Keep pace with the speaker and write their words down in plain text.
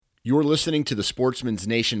You're listening to the Sportsman's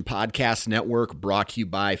Nation Podcast Network, brought to you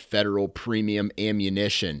by Federal Premium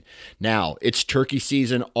Ammunition. Now, it's turkey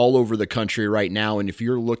season all over the country right now, and if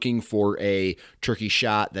you're looking for a turkey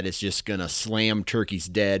shot that is just going to slam turkeys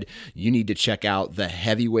dead, you need to check out the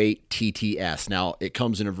Heavyweight TTS. Now, it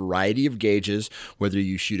comes in a variety of gauges, whether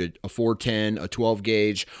you shoot a 410, a 12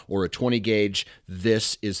 gauge, or a 20 gauge,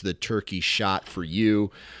 this is the turkey shot for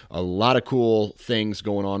you. A lot of cool things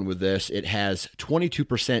going on with this. It has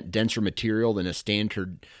 22% denser material than a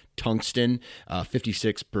standard tungsten,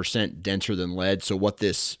 56% denser than lead. So what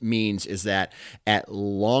this means is that at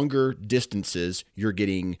longer distances, you're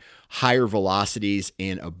getting higher velocities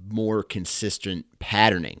and a more consistent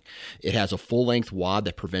patterning. It has a full-length wad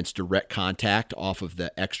that prevents direct contact off of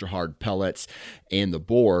the extra hard pellets and the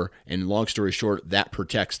bore. And long story short, that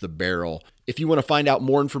protects the barrel. If you want to find out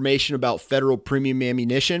more information about Federal Premium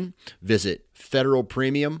Ammunition, visit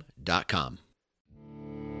federalpremium.com.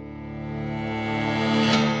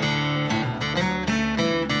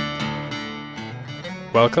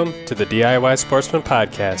 Welcome to the DIY Sportsman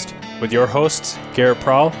Podcast with your hosts, Garrett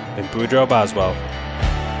Prawl and Boudreaux Boswell.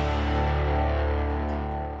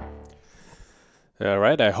 All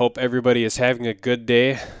right, I hope everybody is having a good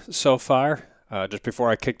day so far. Just before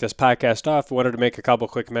I kick this podcast off, I wanted to make a couple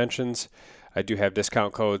quick mentions. I do have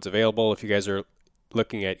discount codes available if you guys are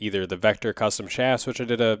looking at either the Vector Custom Shafts, which I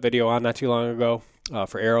did a video on not too long ago.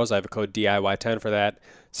 For arrows, I have a code DIY10 for that.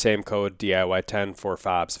 Same code DIY10 for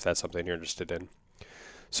fobs if that's something you're interested in.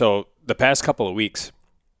 So the past couple of weeks,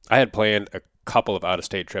 I had planned a couple of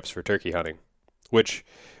out-of-state trips for turkey hunting, which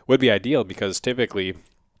would be ideal because typically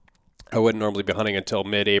I wouldn't normally be hunting until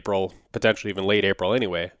mid-April, potentially even late April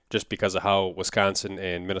anyway, just because of how Wisconsin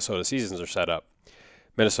and Minnesota seasons are set up.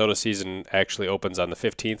 Minnesota season actually opens on the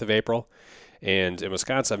 15th of April, and in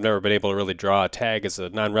Wisconsin, I've never been able to really draw a tag as a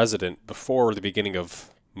non-resident before the beginning of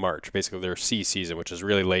March, basically their C season, which is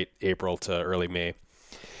really late April to early May.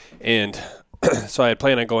 And so I had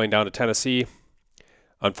planned on going down to Tennessee.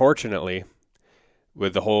 Unfortunately,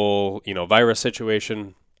 with the whole, virus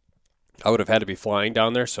situation, I would have had to be flying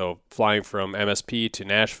down there. So flying from MSP to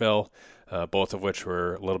Nashville, both of which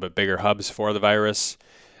were a little bit bigger hubs for the virus.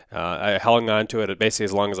 I hung on to it basically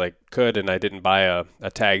as long as I could, and I didn't buy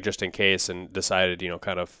a tag just in case and decided,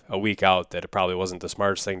 kind of a week out that it probably wasn't the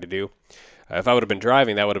smartest thing to do. If I would have been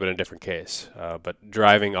driving, that would have been a different case. But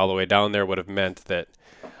driving all the way down there would have meant that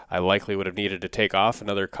I likely would have needed to take off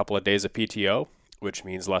another couple of days of PTO, which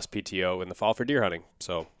means less PTO in the fall for deer hunting.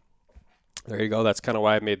 So there you go. That's kind of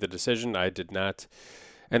why I made the decision. I did not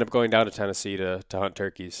end up going down to Tennessee to hunt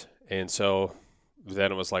turkeys. And so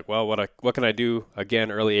then it was like, well, what can I do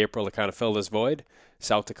again early April to kind of fill this void?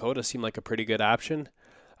 South Dakota seemed like a pretty good option.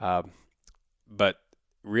 But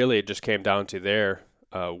really it just came down to their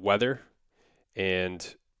weather.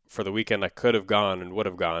 And for the weekend I could have gone and would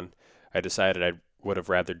have gone, I decided I would have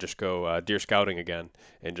rather just go deer scouting again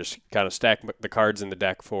and just kind of stack the cards in the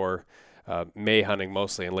deck for May hunting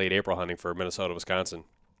mostly and late April hunting for Minnesota, Wisconsin.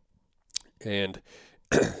 And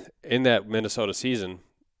in that Minnesota season,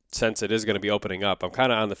 since it is going to be opening up, I'm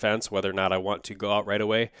kind of on the fence whether or not I want to go out right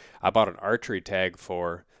away. I bought an archery tag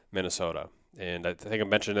for Minnesota. And I think I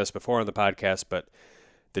mentioned this before on the podcast, but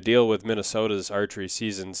the deal with Minnesota's archery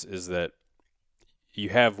seasons is that you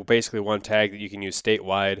have basically one tag that you can use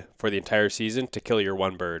statewide for the entire season to kill your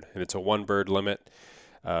one bird. And it's a one bird limit.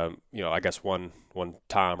 I guess one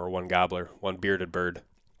tom or one gobbler, one bearded bird.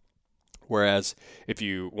 Whereas if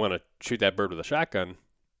you want to shoot that bird with a shotgun,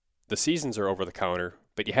 the seasons are over the counter,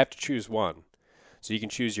 but you have to choose one. So you can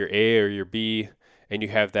choose your A or your B, and you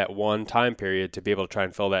have that one time period to be able to try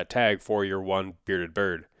and fill that tag for your one bearded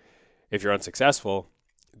bird. If you're unsuccessful,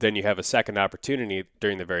 then you have a second opportunity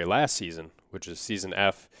during the very last season, which is season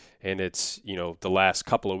F, and it's, the last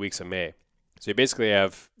couple of weeks of May. So you basically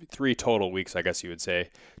have 3 total weeks, I guess you would say,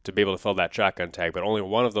 to be able to fill that shotgun tag, but only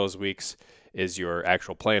one of those weeks is your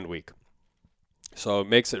actual planned week. So it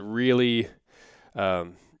makes it really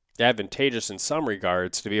advantageous in some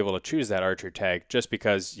regards to be able to choose that archery tag just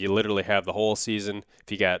because you literally have the whole season.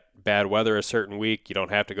 If you got bad weather a certain week, you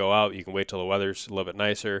don't have to go out. You can wait till the weather's a little bit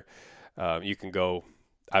nicer. You can go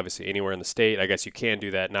obviously anywhere in the state. I guess you can do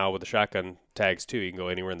that now with the shotgun tags too. You can go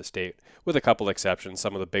anywhere in the state with a couple exceptions.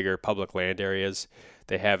 Some of the bigger public land areas,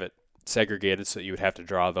 they have it segregated so you would have to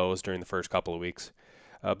draw those during the first couple of weeks.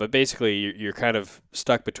 But basically you're kind of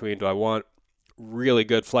stuck between, do I want really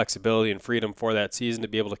good flexibility and freedom for that season to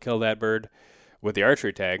be able to kill that bird with the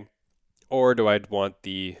archery tag, or do I want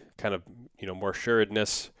the kind of, more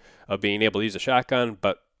assuredness of being able to use a shotgun,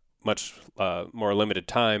 but much more limited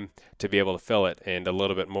time to be able to fill it and a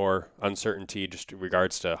little bit more uncertainty just in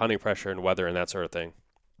regards to hunting pressure and weather and that sort of thing.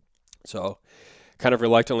 So kind of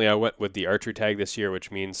reluctantly, I went with the archery tag this year,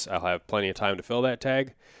 which means I'll have plenty of time to fill that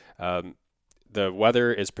tag. The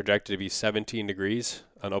weather is projected to be 17 degrees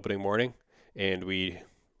on opening morning, and we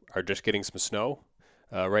are just getting some snow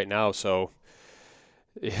right now. So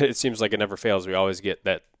it seems like it never fails. We always get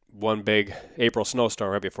that one big April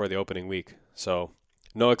snowstorm right before the opening week. So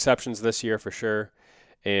no exceptions this year for sure.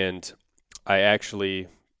 And I actually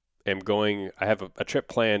am going, I have a trip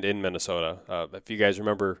planned in Minnesota. If you guys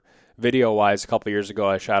remember video-wise, a couple years ago,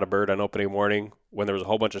 I shot a bird on opening morning when there was a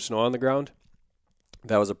whole bunch of snow on the ground.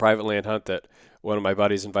 That was a private land hunt that one of my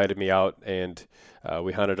buddies invited me out, and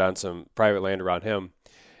we hunted on some private land around him.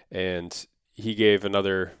 And he gave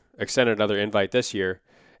extended another invite this year,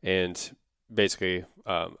 and basically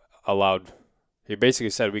he basically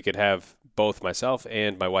said we could have both myself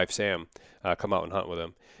and my wife Sam come out and hunt with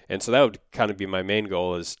him. And so that would kind of be my main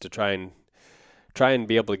goal, is to try and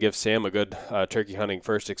be able to give Sam a good turkey hunting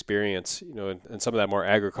first experience. You know, in some of that more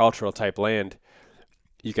agricultural type land,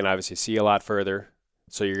 you can obviously see a lot further,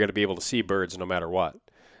 so you're going to be able to see birds no matter what,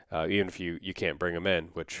 even if you can't bring them in,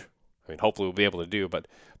 which, I mean, hopefully we'll be able to do. But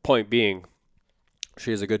point being,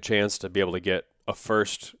 she has a good chance to be able to get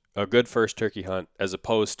a good first turkey hunt, as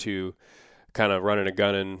opposed to kind of running a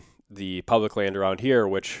gun in the public land around here,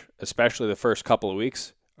 which, especially the first couple of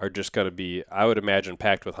weeks, are just going to be, I would imagine,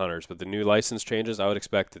 packed with hunters. With the new license changes, I would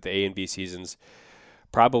expect that the A and B seasons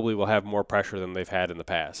probably will have more pressure than they've had in the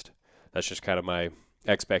past. That's just kind of my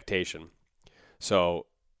expectation. So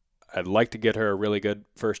I'd like to get her a really good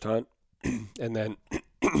first hunt. And then,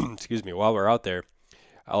 excuse me, while we're out there,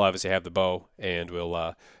 I'll obviously have the bow, and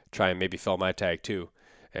we'll try and maybe fill my tag too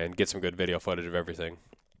and get some good video footage of everything.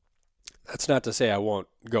 That's not to say I won't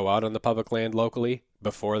go out on the public land locally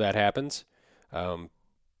before that happens.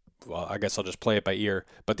 Well, I guess I'll just play it by ear.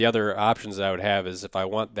 But the other options that I would have is, if I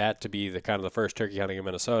want that to be the kind of the first turkey hunting in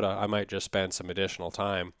Minnesota, I might just spend some additional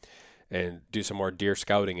time and do some more deer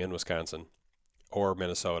scouting in Wisconsin or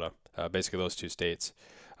Minnesota, basically those two states.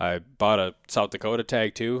 I bought a South Dakota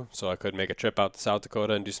tag too, so I could make a trip out to South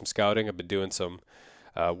Dakota and do some scouting. I've been doing some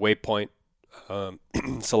waypoint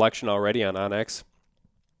selection already on onX,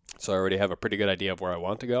 so I already have a pretty good idea of where I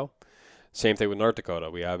want to go. Same thing with North Dakota.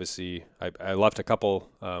 We obviously, I left a couple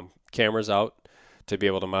cameras out to be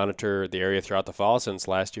able to monitor the area throughout the fall, since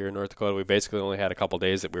last year in North Dakota we basically only had a couple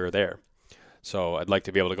days that we were there. So I'd like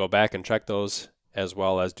to be able to go back and check those, as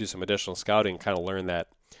well as do some additional scouting, kind of learn that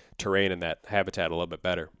terrain and that habitat a little bit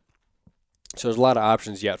better. So there's a lot of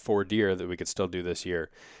options yet for deer that we could still do this year.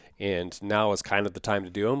 And now is kind of the time to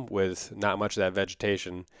do them, with not much of that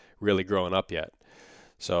vegetation really growing up yet.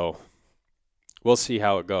 So we'll see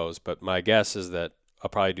how it goes, but my guess is that I'll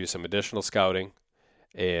probably do some additional scouting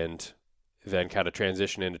and then kind of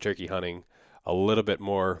transition into turkey hunting a little bit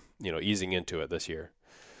more, easing into it this year.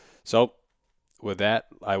 So with that,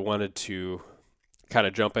 I wanted to kind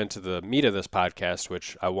of jump into the meat of this podcast,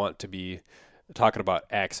 which I want to be talking about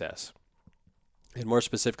access, and more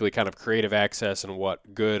specifically kind of creative access and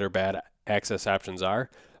what good or bad access options are,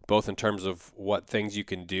 both in terms of what things you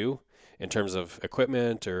can do in terms of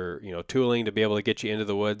equipment or, tooling to be able to get you into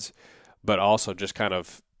the woods, but also just kind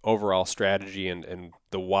of overall strategy and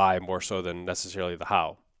the why more so than necessarily the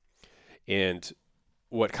how. And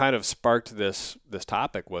what kind of sparked this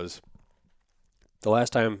topic was the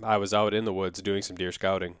last time I was out in the woods doing some deer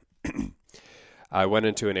scouting. I went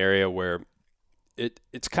into an area where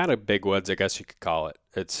it's kind of big woods, I guess you could call it.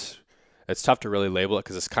 It's tough to really label it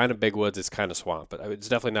because it's kind of big woods, it's kind of swamp, but it's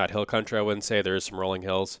definitely not hill country. I wouldn't say. There is some rolling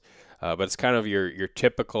hills, but it's kind of your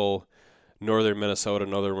typical northern Minnesota,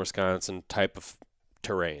 northern Wisconsin type of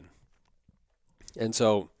terrain. And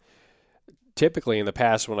so typically in the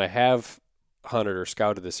past, when I have hunted or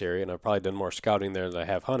scouted this area, and I've probably done more scouting there than I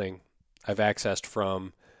have hunting, I've accessed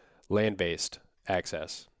from land-based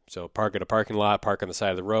access. So park at a parking lot, park on the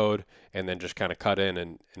side of the road, and then just kind of cut in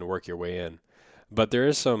and work your way in. But there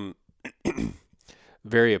is some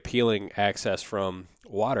very appealing access from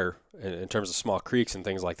water in terms of small creeks and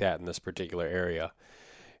things like that in this particular area.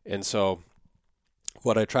 And so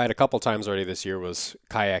what I tried a couple times already this year was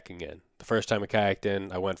kayaking in. The first time I kayaked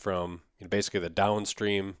in, I went from basically the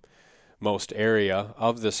downstream most area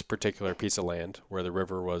of this particular piece of land where the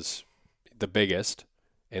river was the biggest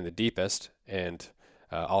and the deepest and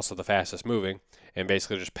also the fastest moving, and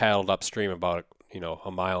basically just paddled upstream about a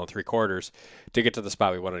 1.75 miles to get to the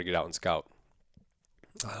spot we wanted to get out and scout.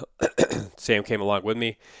 Sam came along with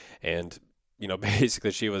me, and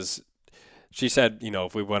basically she said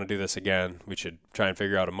if we want to do this again, we should try and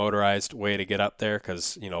figure out a motorized way to get up there,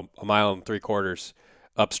 because 1.75 miles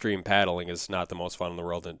upstream paddling is not the most fun in the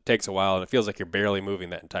world, and it takes a while, and it feels like you're barely moving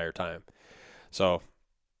that entire time. So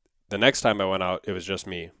the next time I went out, it was just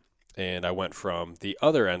me. And I went from the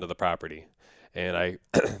other end of the property. And I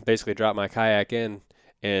basically dropped my kayak in,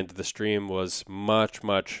 and the stream was much,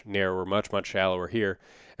 much narrower, much, much shallower here.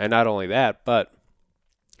 And not only that, but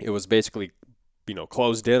it was basically,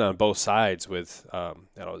 closed in on both sides with,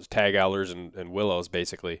 tag alders and willows,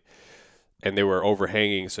 basically. And they were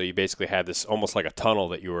overhanging, so you basically had this almost like a tunnel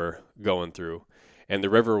that you were going through. And the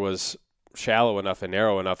river was shallow enough and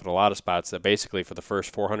narrow enough in a lot of spots that basically for the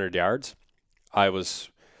first 400 yards, I was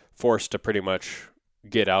forced to pretty much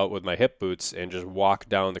get out with my hip boots and just walk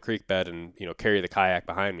down the creek bed and, carry the kayak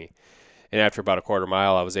behind me. And after about a quarter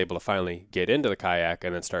mile, I was able to finally get into the kayak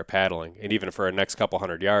and then start paddling. And even for the next couple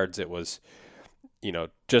hundred yards, it was,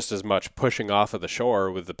 just as much pushing off of the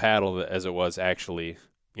shore with the paddle as it was actually,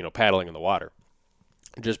 paddling in the water,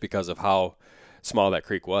 just because of how small that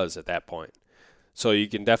creek was at that point. So you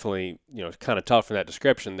can definitely, kind of tell from that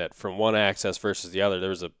description that from one access versus the other, there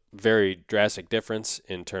was a very drastic difference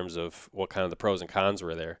in terms of what kind of the pros and cons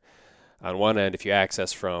were there. On one end, if you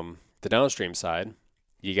access from the downstream side,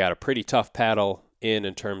 you got a pretty tough paddle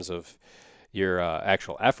in terms of your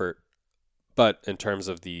actual effort, but in terms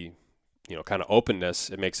of the, kind of openness,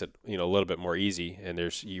 it makes it, a little bit more easy, and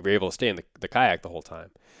you're able to stay in the kayak the whole time.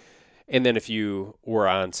 And then if you were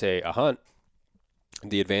on, say, a hunt,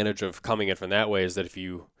 the advantage of coming in from that way is that if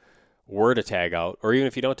you were to tag out, or even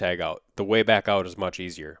if you don't tag out, the way back out is much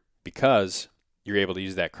easier because you're able to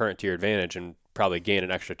use that current to your advantage and probably gain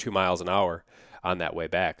an extra 2 miles an hour on that way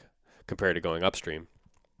back compared to going upstream.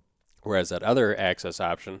 Whereas that other access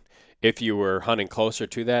option, if you were hunting closer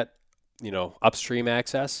to that, upstream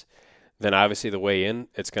access, then obviously the way in,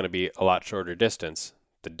 it's going to be a lot shorter distance.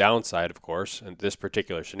 The downside, of course, in this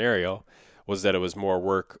particular scenario, was that it was more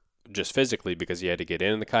work just physically because you had to get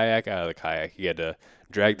in the kayak, out of the kayak. You had to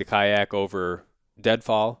drag the kayak over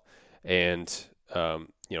deadfall and,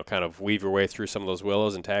 kind of weave your way through some of those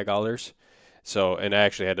willows and tag alders. So, and I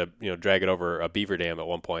actually had to, drag it over a beaver dam at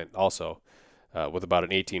one point also with about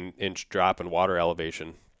an 18-inch drop in water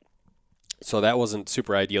elevation. So that wasn't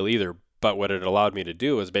super ideal either. But what it allowed me to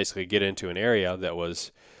do was basically get into an area that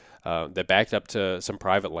was that backed up to some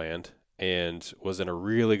private land and was in a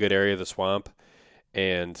really good area of the swamp.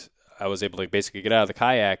 And I was able to basically get out of the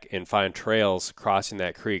kayak and find trails crossing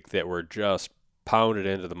that creek that were just pounded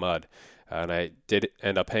into the mud. And I did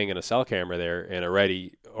end up hanging a cell camera there, and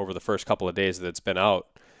already over the first couple of days that it's been out,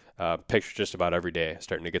 pictures just about every day,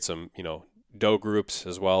 starting to get some, doe groups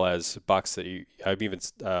as well as bucks that I've even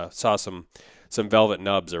saw some velvet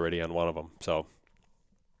nubs already on one of them. So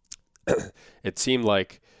it seemed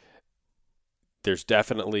like there's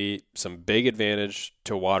definitely some big advantage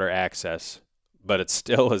to water access, but it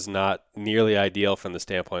still is not nearly ideal from the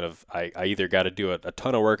standpoint of I either got to do a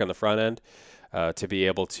ton of work on the front end to be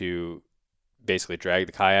able to basically drag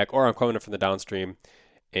the kayak, or I'm coming in from the downstream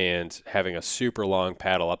and having a super long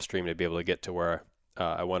paddle upstream to be able to get to where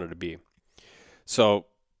I wanted to be. So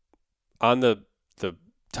on the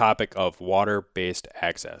topic of water-based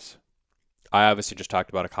access, I obviously just talked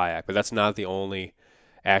about a kayak, but that's not the only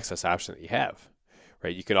access option that you have,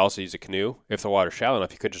 right? You could also use a canoe. If the water's shallow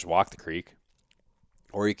enough, you could just walk the creek,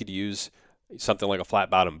 or you could use something like a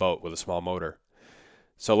flat-bottom boat with a small motor.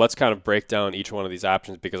 So let's kind of break down each one of these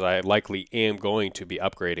options because I likely am going to be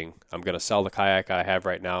upgrading. I'm going to sell the kayak I have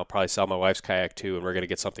right now, probably sell my wife's kayak too, and we're going to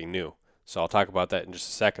get something new. So I'll talk about that in just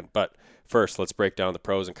a second. But first, let's break down the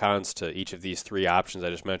pros and cons to each of these three options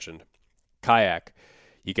I just mentioned. Kayak,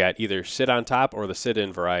 you got either sit on top or the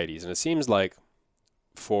sit-in varieties. And it seems like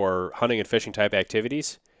for hunting and fishing type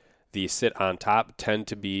activities, the sit on top tend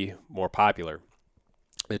to be more popular.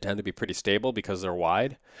 They tend to be pretty stable because they're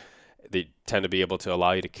wide. They tend to be able to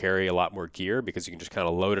allow you to carry a lot more gear because you can just kind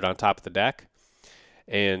of load it on top of the deck.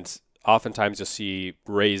 And oftentimes you'll see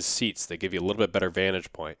raised seats that give you a little bit better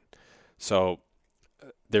vantage point. So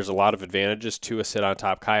there's a lot of advantages to a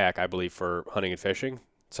sit-on-top kayak, I believe, for hunting and fishing.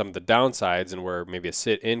 Some of the downsides, and where maybe a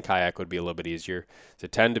sit-in kayak would be a little bit easier, they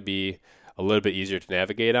tend to be a little bit easier to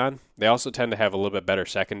navigate on. They also tend to have a little bit better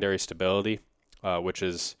secondary stability, which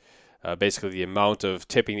is basically the amount of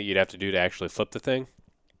tipping that you'd have to do to actually flip the thing.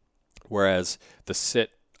 Whereas the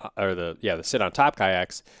sit-on-top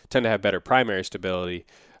kayaks tend to have better primary stability,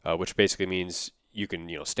 which basically means you can,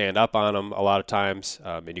 stand up on them a lot of times,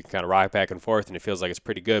 and you can kind of rock back and forth, and it feels like it's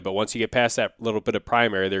pretty good. But once you get past that little bit of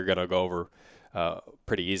primary, they're going to go over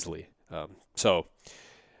pretty easily. So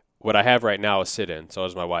what I have right now is sit-in. So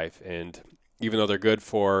does my wife. And even though they're good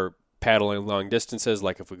for paddling long distances,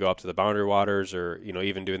 like if we go up to the Boundary Waters or,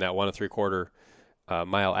 even doing that 1 3/4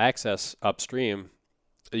 mile access upstream,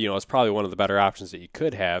 it's probably one of the better options that you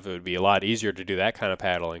could have. It would be a lot easier to do that kind of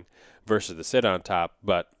paddling versus the sit on top.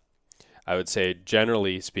 But I would say,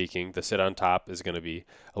 generally speaking, the sit on top is going to be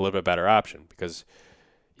a little bit better option because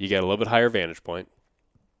you get a little bit higher vantage point.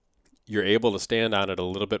 You're able to stand on it a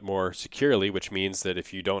little bit more securely, which means that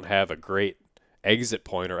if you don't have a great exit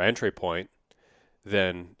point or entry point,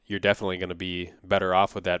 then you're definitely going to be better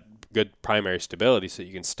off with that good primary stability so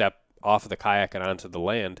you can step off of the kayak and onto the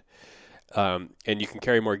land. And you can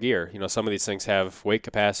carry more gear. You know, some of these things have weight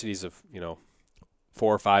capacities of,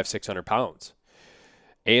 400, 500, 600 pounds.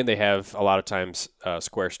 And they have a lot of times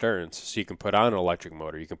square sterns. So you can put on an electric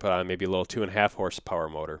motor. You can put on maybe a little 2.5 horsepower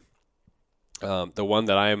motor. The one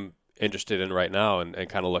that I'm interested in right now and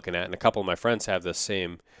kind of looking at, and a couple of my friends have this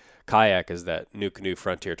same kayak as that NuCanoe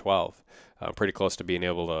Frontier 12. I'm pretty close to being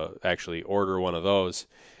able to actually order one of those,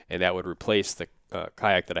 and that would replace the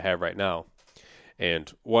kayak that I have right now.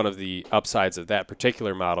 And one of the upsides of that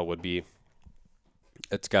particular model would be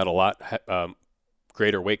it's got a lot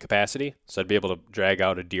greater weight capacity, so I'd be able to drag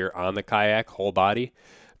out a deer on the kayak whole body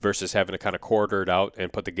versus having to kind of quarter it out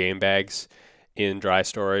and put the game bags in dry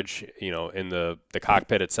storage, in the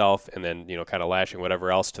cockpit itself, and then, kind of lashing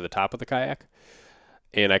whatever else to the top of the kayak.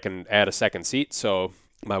 And I can add a second seat, so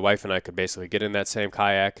my wife and I could basically get in that same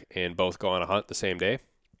kayak and both go on a hunt the same day.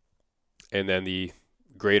 And then the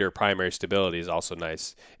greater primary stability is also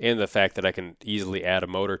nice. And the fact that I can easily add a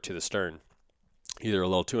motor to the stern, either a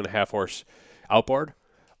little 2.5 horse outboard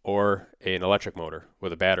or an electric motor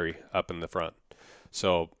with a battery up in the front.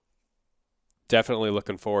 So definitely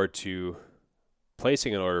looking forward to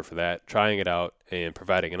placing an order for that, trying it out, and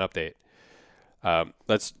providing an update.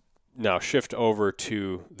 Let's now shift over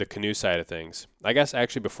to the canoe side of things. I guess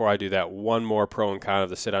actually before I do that, one more pro and con of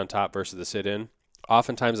the sit on top versus the sit in.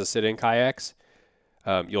 Oftentimes the sit in kayaks,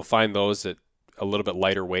 you'll find those that a little bit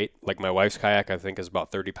lighter weight. Like my wife's kayak, I think is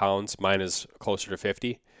about 30 pounds. Mine is closer to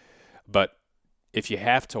 50. But if you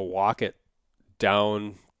have to walk it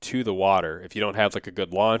down to the water, if you don't have like a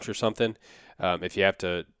good launch or something, if you have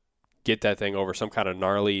to get that thing over some kind of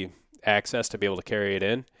gnarly access to be able to carry it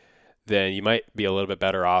in, then you might be a little bit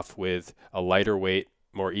better off with a lighter weight,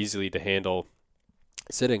 more easily to handle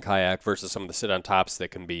sit-in kayak versus some of the sit-on tops that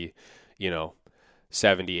can be,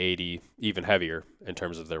 70, 80, even heavier in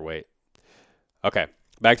terms of their weight. Okay,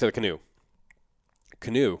 back to the canoe.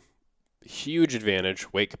 Canoe, huge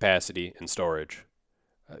advantage, weight capacity, and storage.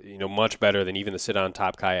 Much better than even the sit-on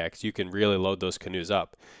top kayaks. You can really load those canoes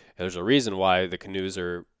up. And there's a reason why the canoes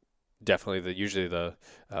are definitely usually the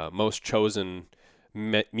most chosen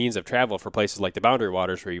means of travel for places like the Boundary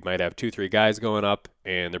Waters, where you might have 2-3 guys going up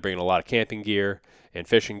and they're bringing a lot of camping gear and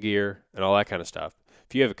fishing gear and all that kind of stuff.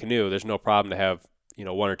 If you have a canoe, there's no problem to have 1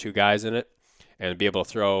 or 2 guys in it and be able to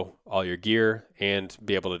throw all your gear and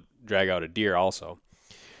be able to drag out a deer also.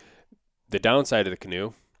 The downside of the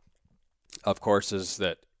canoe, of course, is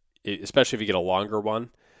that especially if you get a longer one,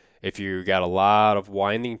 if you got a lot of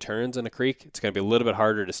winding turns in a creek, it's going to be a little bit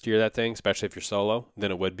harder to steer that thing, especially if you're solo,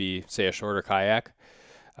 than it would be, say, a shorter kayak.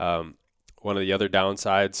 One of the other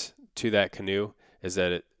downsides to that canoe is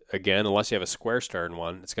that, again, unless you have a square stern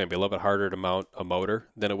one, it's going to be a little bit harder to mount a motor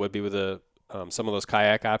than it would be with some of those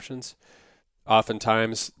kayak options.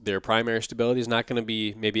 Oftentimes, their primary stability is not going to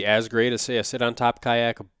be maybe as great as, say, a sit-on-top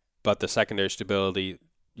kayak, but the secondary stability,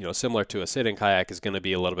 similar to a sit-in kayak, is going to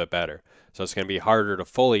be a little bit better. So it's going to be harder to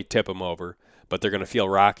fully tip them over, but they're going to feel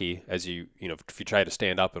rocky as if you try to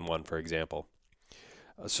stand up in one, for example.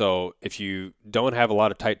 So if you don't have a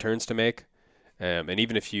lot of tight turns to make, and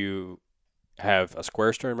even if you have a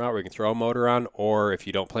square stern route where you can throw a motor on, or if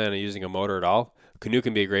you don't plan on using a motor at all, canoe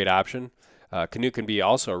can be a great option. Canoe can be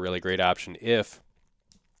also a really great option if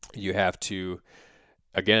you have to,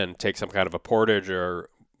 again, take some kind of a portage or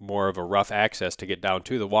more of a rough access to get down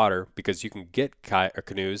to the water, because you can get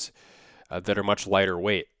canoes that are much lighter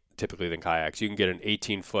weight typically than kayaks. You can get an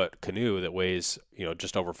 18-foot canoe that weighs,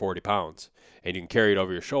 just over 40 pounds, and you can carry it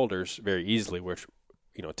over your shoulders very easily, which,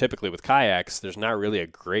 typically with kayaks, there's not really a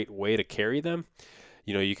great way to carry them.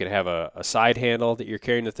 You can have a side handle that you're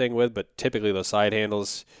carrying the thing with, but typically those side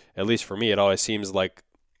handles, at least for me, it always seems like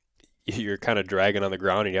you're kind of dragging on the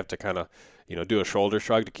ground and you have to kind of, do a shoulder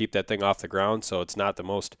shrug to keep that thing off the ground. So it's not the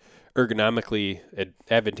most ergonomically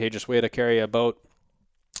advantageous way to carry a boat.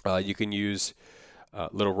 You can use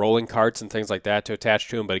little rolling carts and things like that to attach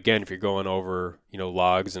to them. But again, if you're going over,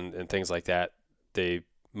 logs and things like that, they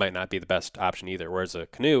might not be the best option either. Whereas a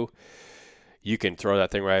canoe, you can throw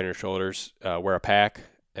that thing right on your shoulders, wear a pack,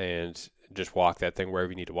 and just walk that thing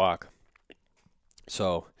wherever you need to walk.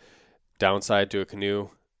 So downside to a canoe,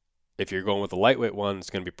 if you're going with a lightweight one, it's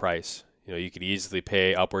going to be price. You could easily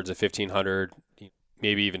pay upwards of $1,500,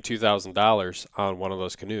 maybe even $2,000 on one of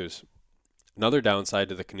those canoes. Another downside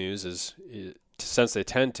to the canoes is since they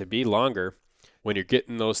tend to be longer, when you're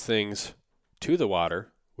getting those things to the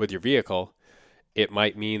water with your vehicle, it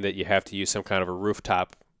might mean that you have to use some kind of a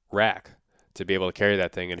rooftop rack to be able to carry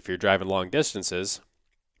that thing. And if you're driving long distances,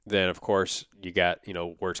 then of course you got,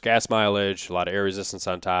 worse gas mileage, a lot of air resistance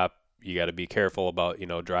on top. You got to be careful about,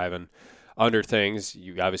 driving under things.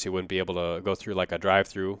 You obviously wouldn't be able to go through like a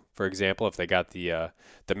drive-through, for example, if they got the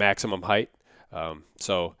maximum height.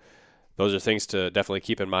 So those are things to definitely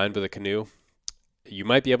keep in mind with a canoe. You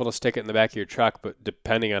might be able to stick it in the back of your truck, but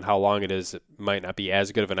depending on how long it is, it might not be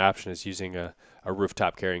as good of an option as using a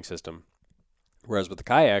rooftop carrying system. Whereas with the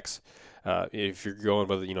kayaks, if you're going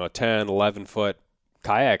with, a 10, 11-foot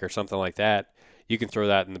kayak or something like that, you can throw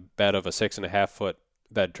that in the bed of a 6.5-foot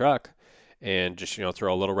bed truck and just,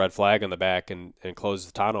 throw a little red flag on the back and close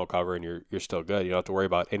the tonneau cover, and you're still good. You don't have to worry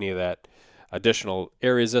about any of that additional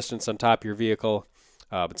air resistance on top of your vehicle.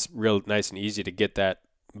 It's real nice and easy to get that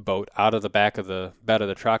boat out of the back of the bed of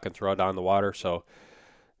the truck and throw it down the water. So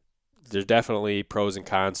there's definitely pros and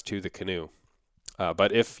cons to the canoe.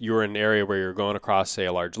 But if you're in an area where you're going across, say,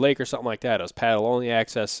 a large lake or something like that, as paddle-only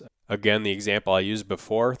access, again, the example I used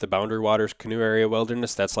before, the Boundary Waters Canoe Area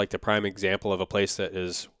Wilderness, that's like the prime example of a place that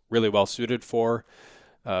is really well suited for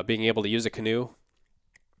being able to use a canoe.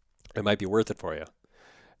 It might be worth it for you.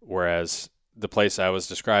 Whereas the place I was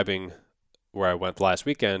describing where I went last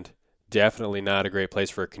weekend, definitely not a great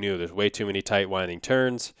place for a canoe. There's way too many tight winding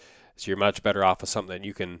turns, so you're much better off with something that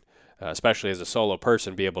you can, especially as a solo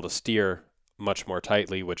person, be able to steer much more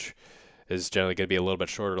tightly, which is generally going to be a little bit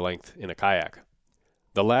shorter length in a kayak.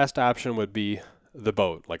 The last option would be the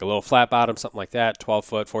boat, like a little flat bottom, something like that,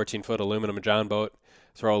 12-foot, 14-foot aluminum John boat.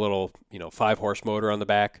 Throw a little, 5-horse motor on the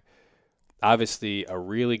back. Obviously, a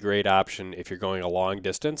really great option if you're going a long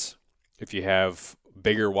distance. If you have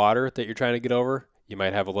bigger water that you're trying to get over, you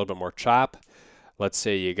might have a little bit more chop. Let's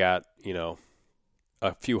say you got,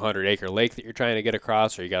 a few 100-acre lake that you're trying to get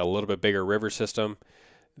across, or you got a little bit bigger river system,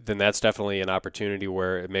 then that's definitely an opportunity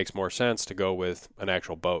where it makes more sense to go with an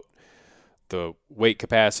actual boat. The weight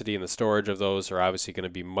capacity and the storage of those are obviously going to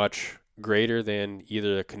be much greater than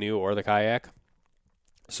either the canoe or the kayak.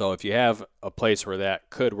 So if you have a place where that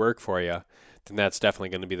could work for you, then that's definitely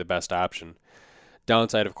going to be the best option.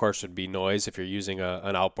 Downside, of course, would be noise if you're using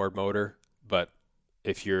an outboard motor, but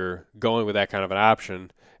if you're going with that kind of an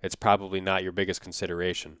option, it's probably not your biggest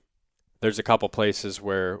consideration. There's a couple places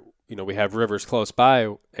where, we have rivers close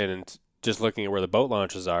by, and just looking at where the boat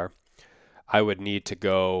launches are, I would need to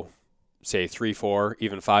go, say, 3, 4,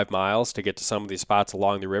 even 5 miles to get to some of these spots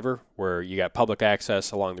along the river where you got public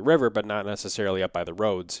access along the river, but not necessarily up by the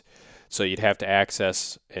roads. So you'd have to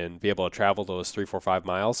access and be able to travel those 3, 4, 5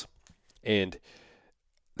 miles. And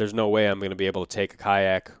there's no way I'm going to be able to take a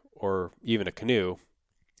kayak or even a canoe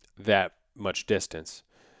that much distance.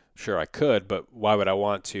 Sure, I could, but why would I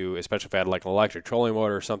want to, especially if I had like an electric trolling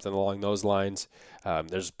motor or something along those lines?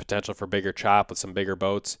 There's potential for bigger chop with some bigger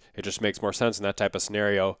boats. It just makes more sense in that type of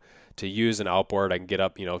scenario to use an outboard. I can get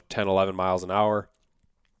up, 10, 11 miles an hour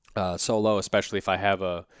solo, especially if I have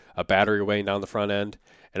a battery weighing down the front end,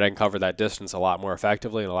 and I can cover that distance a lot more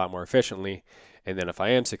effectively and a lot more efficiently. And then if I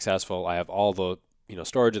am successful, I have all the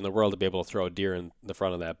storage in the world to be able to throw a deer in the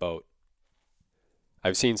front of that boat.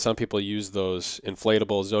 I've seen some people use those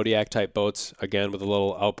inflatable Zodiac type boats, again with a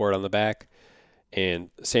little outboard on the back, and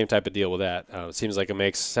same type of deal with that. It seems like it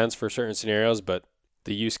makes sense for certain scenarios, but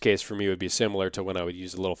the use case for me would be similar to when I would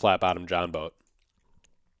use a little flat bottom John boat.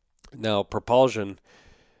 Now, propulsion,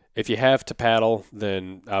 if you have to paddle,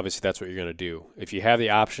 then obviously that's what you're going to do. If you have the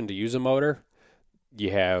option to use a motor, you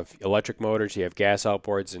have electric motors, you have gas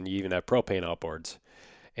outboards, and you even have propane outboards.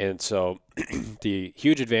 And so the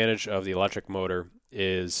huge advantage of the electric motor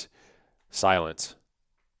is silence,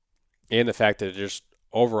 and the fact that just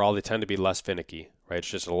overall they tend to be less finicky, right? It's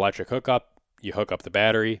just an electric hookup. You hook up the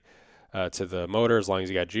battery to the motor as long as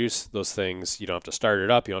you got juice. Those things, you don't have to start it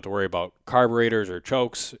up. You don't have to worry about carburetors or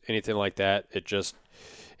chokes, anything like that. It just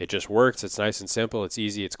works. It's nice and simple. It's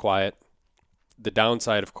easy. It's quiet. The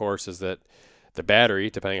downside, of course, is that the battery,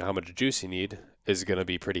 depending on how much juice you need, is going to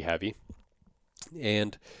be pretty heavy.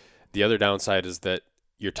 And the other downside is that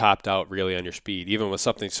you're topped out really on your speed. Even with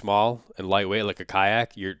something small and lightweight like a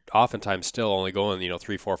kayak, you're oftentimes still only going,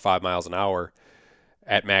 3, 4, 5 miles an hour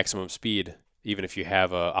at maximum speed, even if you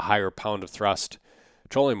have a higher pound of thrust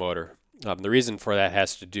trolling motor. The reason for that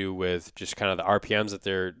has to do with just kind of the RPMs that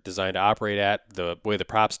they're designed to operate at, the way the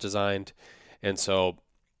prop's designed. And so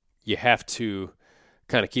you have to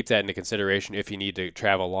kind of keep that into consideration if you need to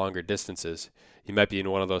travel longer distances. You might be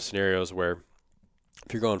in one of those scenarios where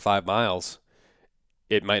if you're going 5 miles,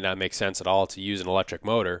 it might not make sense at all to use an electric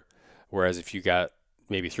motor. Whereas if you got,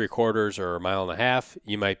 maybe 3/4 or 1.5 miles,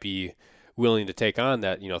 you might be willing to take on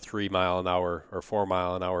that, 3 mile an hour or 4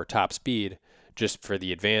 mile an hour top speed just for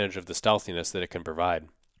the advantage of the stealthiness that it can provide.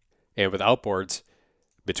 And with outboards,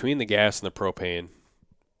 between the gas and the propane,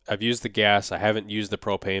 I've used the gas, I haven't used the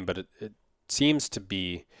propane, but it seems to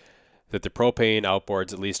be that the propane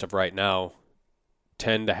outboards, at least of right now,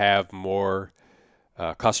 tend to have more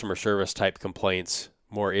customer service type complaints,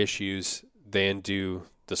 more issues than do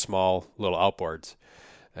the small little outboards.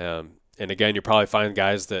 And again, you'll probably find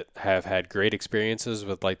guys that have had great experiences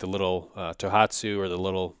with like the little Tohatsu or the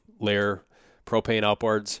little Lair propane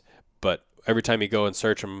outboards, but every time you go and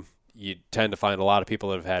search them, you tend to find a lot of people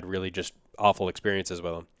that have had really just awful experiences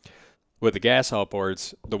with them. With the gas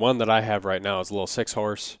outboards, the one that I have right now is a little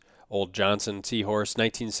 6-horse, old Johnson Seahorse,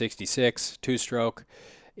 1966, 2-stroke.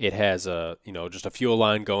 It has just a fuel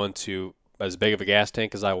line going to as big of a gas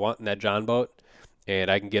tank as I want in that John boat, and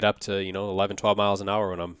I can get up to 11, 12 miles an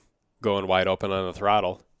hour when I'm going wide open on the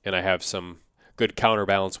throttle, and I have some good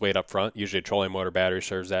counterbalance weight up front. Usually a trolling motor battery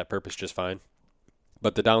serves that purpose just fine.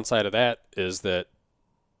 But the downside of that is that,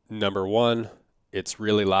 number one, it's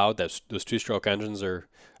really loud. Those 2-stroke engines are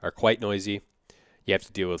quite noisy. You have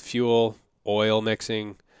to deal with fuel, oil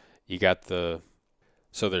mixing. So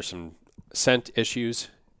there's some scent issues.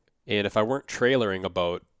 And if I weren't trailering a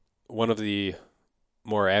boat, one of the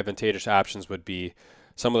more advantageous options would be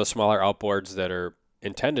some of the smaller outboards that are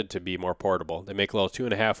intended to be more portable. They make little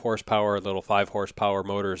 2.5 horsepower, little 5 horsepower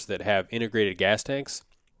motors that have integrated gas tanks.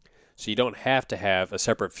 So you don't have to have a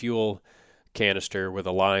separate fuel canister with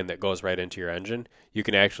a line that goes right into your engine. You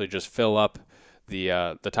can actually just fill up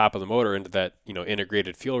the top of the motor into that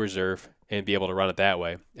integrated fuel reserve and be able to run it that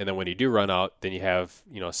way. And then when you do run out, then you have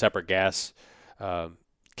a separate gas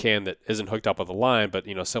can that isn't hooked up with a line, but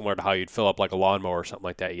similar to how you'd fill up like a lawnmower or something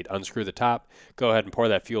like that. You'd unscrew the top, go ahead and pour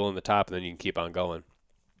that fuel in the top, and then you can keep on going.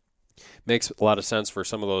 Makes a lot of sense for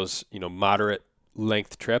some of those moderate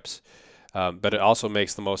length trips, but it also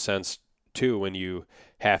makes the most sense too when you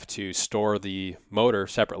have to store the motor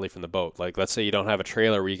separately from the boat. Like, let's say you don't have a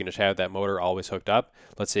trailer where you can just have that motor always hooked up.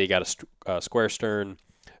 Let's say you got a square stern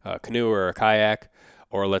canoe or a kayak,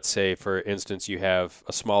 or let's say, for instance, you have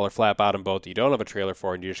a smaller flat bottom boat that you don't have a trailer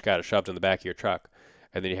for and you just got it shoved in the back of your truck,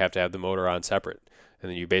 and then you have to have the motor on separate. And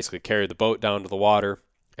then you basically carry the boat down to the water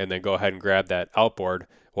and then go ahead and grab that outboard,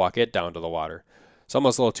 walk it down to the water. Some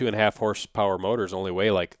of those little 2.5 horsepower motors only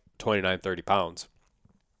weigh like 29, 30 pounds,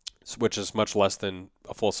 which is much less than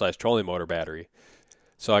a full-size trolling motor battery.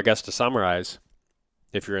 So I guess to summarize,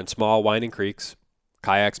 if you're in small winding creeks,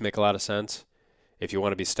 kayaks make a lot of sense. If you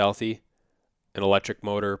want to be stealthy, an electric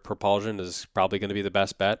motor propulsion is probably going to be the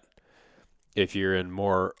best bet. If you're in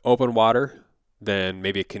more open water, then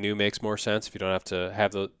maybe a canoe makes more sense if you don't have to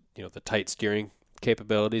have the tight steering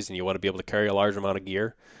capabilities and you want to be able to carry a large amount of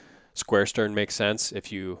gear. Square stern makes sense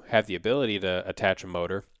if you have the ability to attach a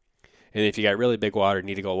motor. And if you got really big water and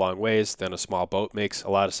need to go a long ways, then a small boat makes a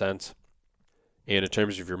lot of sense. And in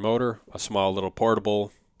terms of your motor, a small little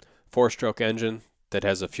portable 4-stroke engine that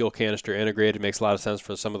has a fuel canister integrated makes a lot of sense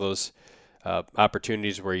for some of those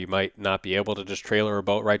opportunities where you might not be able to just trailer a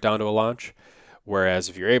boat right down to a launch. Whereas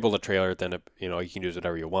if you're able to trailer it, then you can use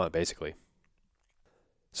whatever you want, basically.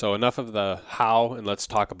 So enough of the how, and let's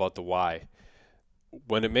talk about the why.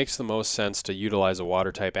 When it makes the most sense to utilize a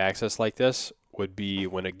water type access like this would be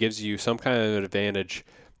when it gives you some kind of advantage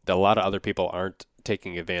that a lot of other people aren't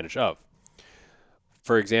taking advantage of.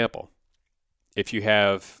 For example, if you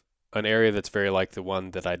have an area that's very like the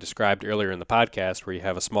one that I described earlier in the podcast, where you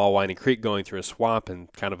have a small winding creek going through a swamp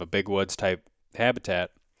and kind of a big woods type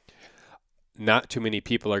habitat, not too many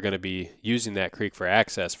people are going to be using that creek for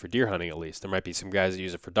access for deer hunting, at least. There might be some guys that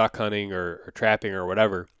use it for duck hunting or trapping or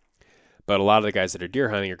whatever, but a lot of the guys that are deer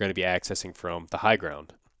hunting are going to be accessing from the high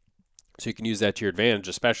ground. So you can use that to your advantage,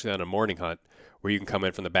 especially on a morning hunt, where you can come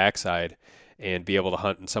in from the backside and be able to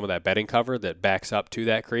hunt in some of that bedding cover that backs up to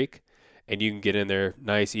that creek. And you can get in there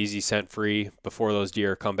nice, easy, scent-free before those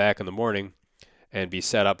deer come back in the morning and be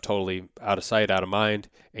set up totally out of sight, out of mind,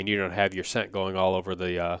 and you don't have your scent going all over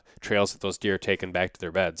the trails that those deer are taking back to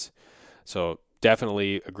their beds. So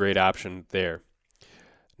definitely a great option there.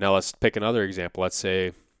 Now let's pick another example. Let's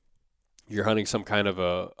say you're hunting some kind of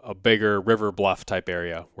a bigger river bluff type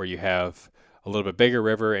area where you have a little bit bigger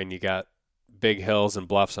river and you got big hills and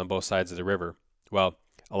bluffs on both sides of the river. Well,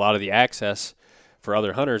 a lot of the access for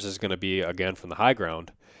other hunters is going to be, again, from the high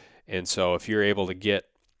ground. And so if you're able to get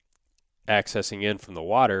accessing in from the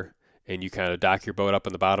water and you kind of dock your boat up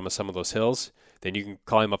in the bottom of some of those hills, then you can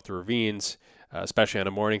climb up the ravines, especially on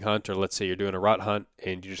a morning hunt, or let's say you're doing a rut hunt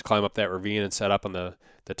and you just climb up that ravine and set up on the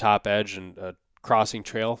top edge and a crossing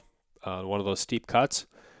trail on one of those steep cuts,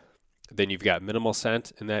 then you've got minimal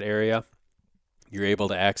scent in that area. You're able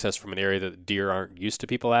to access from an area that deer aren't used to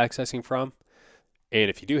people accessing from. And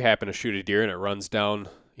if you do happen to shoot a deer and it runs down,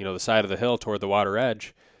 the side of the hill toward the water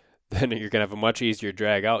edge, then you're going to have a much easier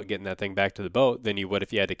drag out getting that thing back to the boat than you would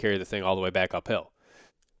if you had to carry the thing all the way back uphill.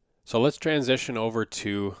 So let's transition over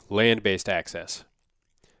to land-based access.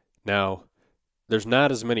 Now, there's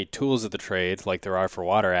not as many tools of the trade like there are for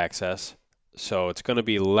water access, so it's going to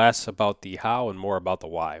be less about the how and more about the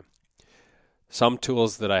why. Some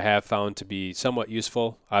tools that I have found to be somewhat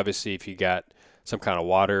useful, obviously if you got some kind of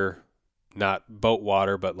water, not boat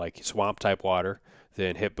water, but like swamp type water,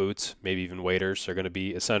 then hip boots, maybe even waders are going to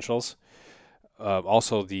be essentials.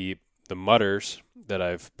 Also the mudders that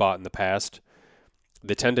I've bought in the past,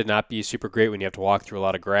 they tend to not be super great when you have to walk through a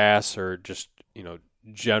lot of grass or just,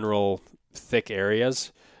 general thick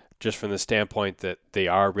areas, just from the standpoint that they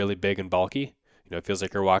are really big and bulky. It feels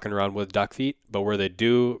like you're walking around with duck feet, but where they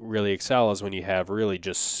do really excel is when you have really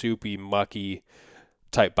just soupy, mucky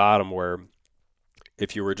type bottom where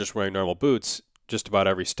if you were just wearing normal boots, just about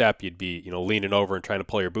every step you'd be, leaning over and trying to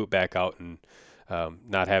pull your boot back out and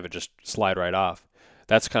not have it just slide right off.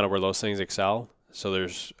 That's kind of where those things excel. So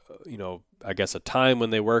there's, I guess a time when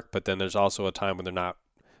they work, but then there's also a time when they're not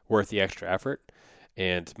worth the extra effort.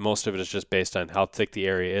 And most of it is just based on how thick the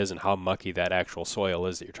area is and how mucky that actual soil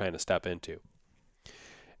is that you're trying to step into.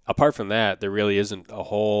 Apart from that, there really isn't a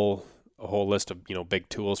whole list of, big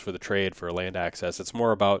tools for the trade for land access. It's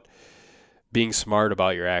more about being smart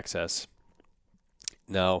about your access.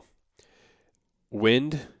 Now,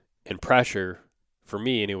 wind and pressure, for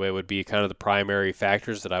me anyway, would be kind of the primary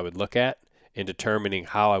factors that I would look at in determining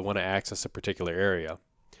how I want to access a particular area.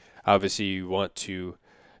 Obviously, you want to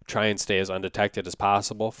try and stay as undetected as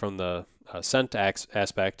possible from the scent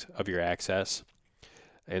aspect of your access.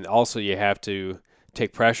 And also you have to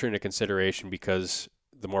take pressure into consideration, because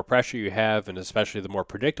the more pressure you have, and especially the more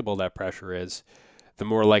predictable that pressure is, the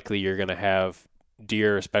more likely you're going to have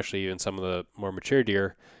deer, especially in some of the more mature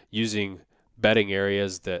deer, using bedding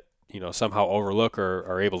areas that somehow overlook or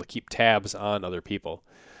are able to keep tabs on other people.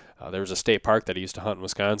 There was a state park that I used to hunt in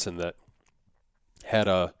Wisconsin that had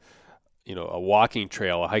a walking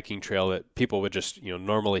trail, a hiking trail that people would just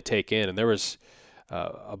normally take in, and there was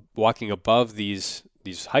walking above these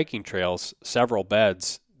hiking trails several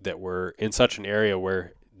beds that were in such an area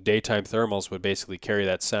where daytime thermals would basically carry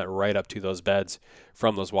that scent right up to those beds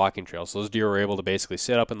from those walking trails. So those deer were able to basically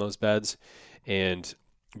sit up in those beds and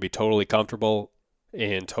be totally comfortable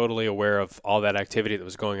and totally aware of all that activity that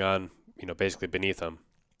was going on, basically beneath them.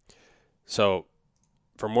 So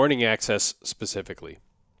for morning access specifically,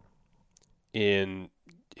 in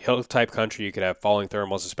hill type country, you could have falling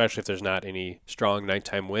thermals, especially if there's not any strong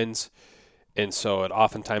nighttime winds. And so it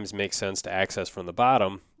oftentimes makes sense to access from the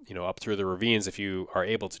bottom, up through the ravines if you are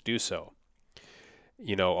able to do so.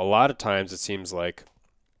 A lot of times it seems like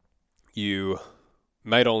you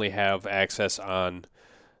might only have access on,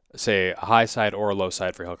 say, a high side or a low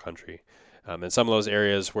side for hill country. In some of those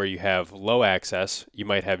areas where you have low access, you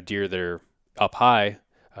might have deer that are up high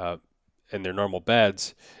in their normal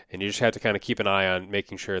beds, and you just have to kind of keep an eye on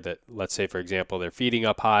making sure that, let's say, for example, they're feeding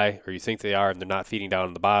up high, or you think they are, and they're not feeding down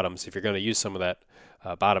in the bottoms. If you're going to use some of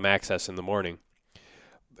that bottom access in the morning,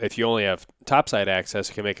 if you only have topside access,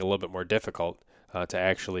 it can make it a little bit more difficult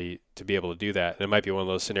to be able to do that. And it might be one of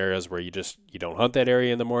those scenarios where you don't hunt that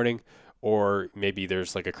area in the morning, or maybe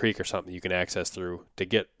there's like a creek or something you can access through to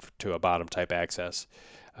get to a bottom type access.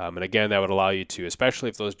 And again, that would allow you to, especially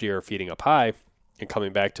if those deer are feeding up high and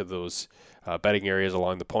coming back to those bedding areas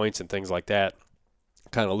along the points and things like that,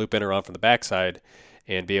 kind of loop in around from the backside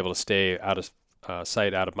and be able to stay out of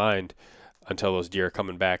sight, out of mind until those deer are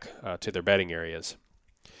coming back to their bedding areas.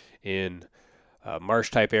 In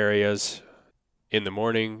marsh type areas in the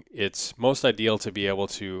morning, it's most ideal to be able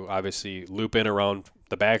to obviously loop in around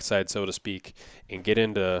the backside, so to speak, and get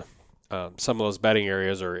into some of those bedding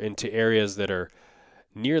areas or into areas that are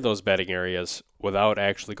near those bedding areas without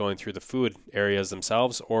actually going through the food areas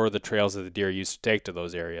themselves or the trails that the deer used to take to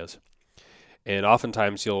those areas. And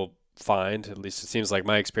oftentimes you'll find, at least it seems like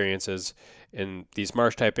my experience is, in these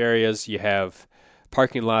marsh type areas, you have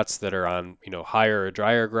parking lots that are on, higher or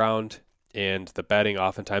drier ground, and the bedding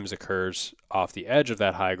oftentimes occurs off the edge of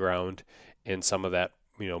that high ground in some of that,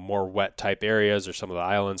 more wet type areas or some of the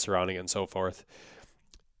islands surrounding it and so forth.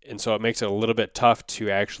 And so it makes it a little bit tough to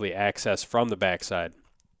actually access from the backside.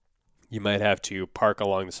 You might have to park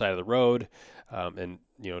along the side of the road, and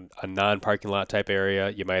a non-parking lot type area.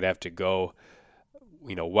 You might have to go,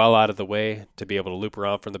 well out of the way to be able to loop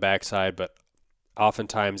around from the backside. But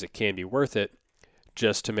oftentimes it can be worth it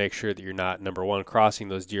just to make sure that you're not, number one, crossing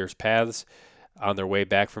those deer's paths on their way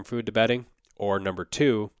back from food to bedding, or number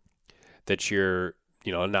two, that you're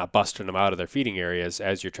not busting them out of their feeding areas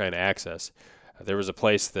as you're trying to access. There was a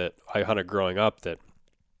place that I hunted growing up that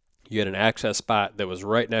you had an access spot that was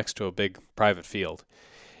right next to a big private field.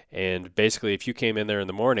 And basically, if you came in there in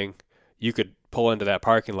the morning, you could pull into that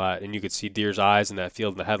parking lot and you could see deer's eyes in that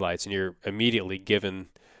field in the headlights, and you're immediately given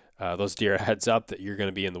those deer a heads up that you're going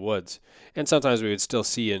to be in the woods. And sometimes we would still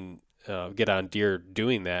see and get on deer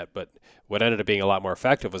doing that, but what ended up being a lot more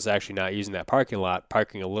effective was actually not using that parking lot,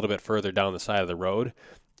 parking a little bit further down the side of the road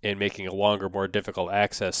and making a longer, more difficult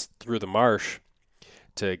access through the marsh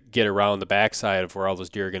to get around the backside of where all those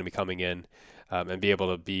deer are going to be coming in, and be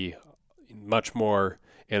able to be much more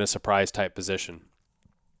in a surprise type position.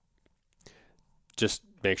 Just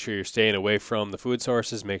make sure you're staying away from the food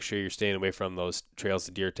sources, make sure you're staying away from those trails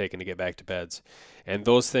the deer are taking to get back to beds. And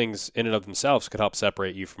those things in and of themselves could help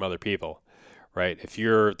separate you from other people, right? If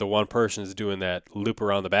you're the one person who's doing that loop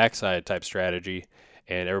around the backside type strategy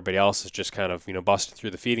and everybody else is just kind of, busting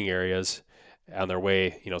through the feeding areas on their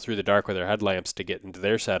way, through the dark with their headlamps to get into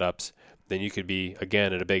their setups, then you could be,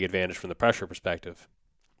 again, at a big advantage from the pressure perspective.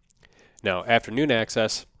 Now, afternoon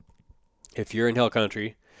access, if you're in hill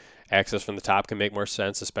country, access from the top can make more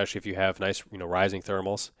sense, especially if you have nice, rising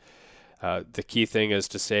thermals. The key thing is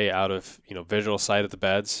to stay out of, visual sight of the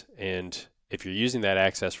beds. And if you're using that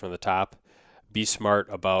access from the top, be smart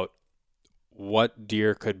about what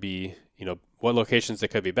deer could be, what locations they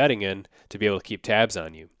could be bedding in to be able to keep tabs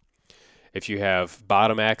on you. If you have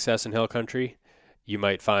bottom access in hill country, you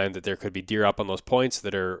might find that there could be deer up on those points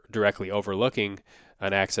that are directly overlooking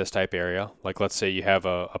an access type area. Like let's say you have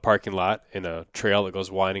a parking lot and a trail that goes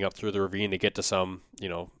winding up through the ravine to get to some,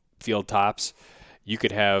 field tops. You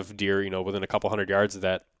could have deer, within a couple hundred yards of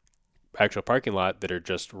that actual parking lot that are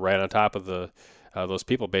just right on top of those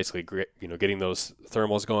people, basically, getting those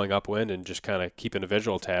thermals going upwind and just kind of keeping a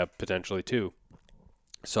visual tab potentially too.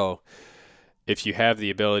 So if you have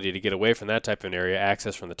the ability to get away from that type of an area,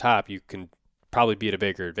 access from the top, you can probably be at a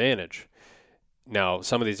bigger advantage. Now,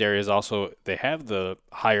 some of these areas also, they have the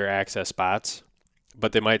higher access spots,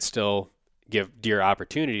 but they might still give deer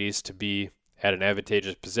opportunities to be at an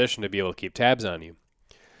advantageous position to be able to keep tabs on you.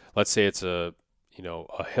 Let's say it's a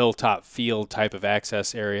hilltop field type of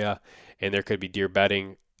access area, and there could be deer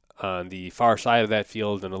bedding on the far side of that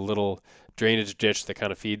field in a little drainage ditch that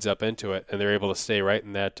kind of feeds up into it, and they're able to stay right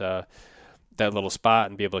in that little spot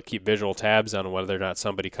and be able to keep visual tabs on whether or not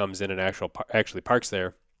somebody comes in and actually parks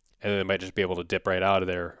there, and then they might just be able to dip right out of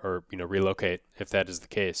there or relocate if that is the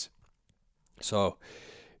case. So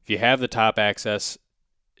if you have the top access,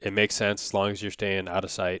 it makes sense as long as you're staying out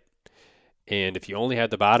of sight. And if you only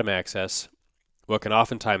had the bottom access, what can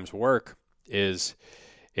oftentimes work is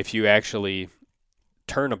if you actually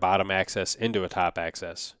turn a bottom access into a top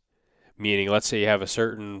access. Meaning, let's say you have a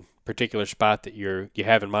certain particular spot that you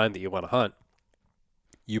have in mind that you want to hunt.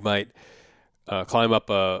 You might climb up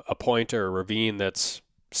a point or a ravine that's,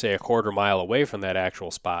 say, a quarter mile away from that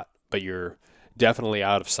actual spot, but you're definitely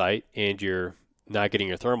out of sight and you're not getting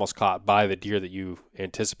your thermals caught by the deer that you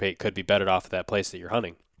anticipate could be bedded off of that place that you're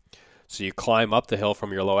hunting. So you climb up the hill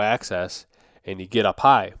from your low access and you get up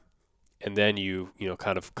high, and then you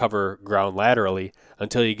kind of cover ground laterally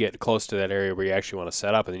until you get close to that area where you actually want to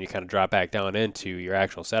set up, and then you kind of drop back down into your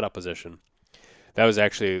actual setup position. That was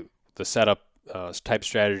actually the setup type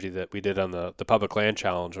strategy that we did on the public land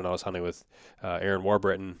challenge when I was hunting with Aaron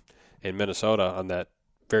Warburton in Minnesota on that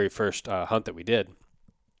very first hunt that we did.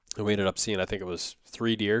 And we ended up seeing, I think it was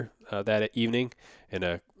 3 deer that evening,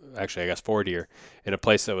 and actually I guess 4 deer in a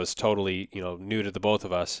place that was totally new to the both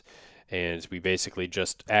of us. And we basically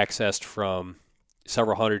just accessed from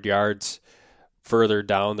several hundred yards further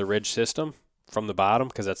down the ridge system from the bottom,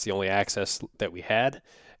 because that's the only access that we had,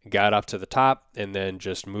 got up to the top, and then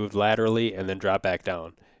just moved laterally and then dropped back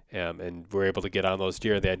down. And we were able to get on those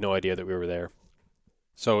deer. They had no idea that we were there.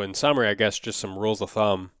 So in summary, I guess just some rules of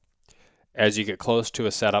thumb. As you get close to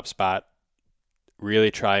a setup spot,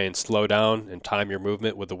 really try and slow down and time your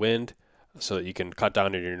movement with the wind so that you can cut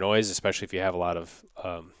down on your noise, especially if you have a lot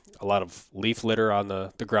of leaf litter on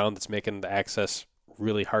the ground that's making the access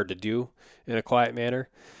really hard to do in a quiet manner.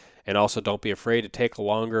 And also don't be afraid to take a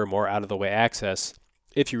longer, more out-of-the-way access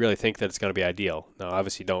if you really think that it's going to be ideal. Now,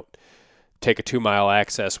 obviously, don't take a 2-mile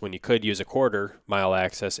access when you could use a quarter-mile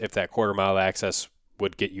access if that quarter-mile access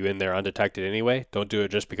would get you in there undetected anyway. Don't do it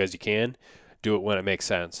just because you can. Do it when it makes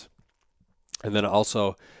sense. And then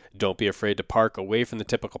also, don't be afraid to park away from the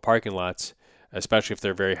typical parking lots, especially if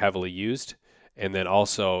they're very heavily used. And then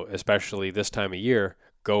also, especially this time of year,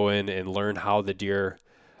 go in and learn how the deer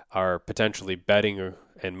are potentially betting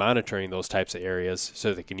and monitoring those types of areas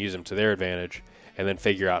so they can use them to their advantage, and then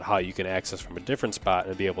figure out how you can access from a different spot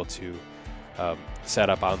and be able to set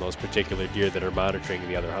up on those particular deer that are monitoring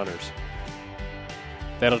the other hunters.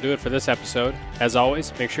 That'll do it for this episode. As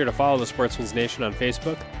always, make sure to follow the Sportsman's Nation on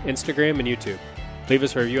Facebook, Instagram, and YouTube. Leave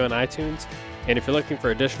us a review on iTunes, and if you're looking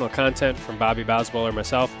for additional content from Bobby Boswell or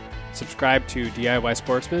myself, subscribe to DIY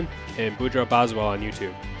Sportsman and Boudreaux Boswell on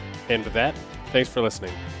YouTube. And with that, thanks for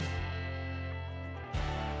listening.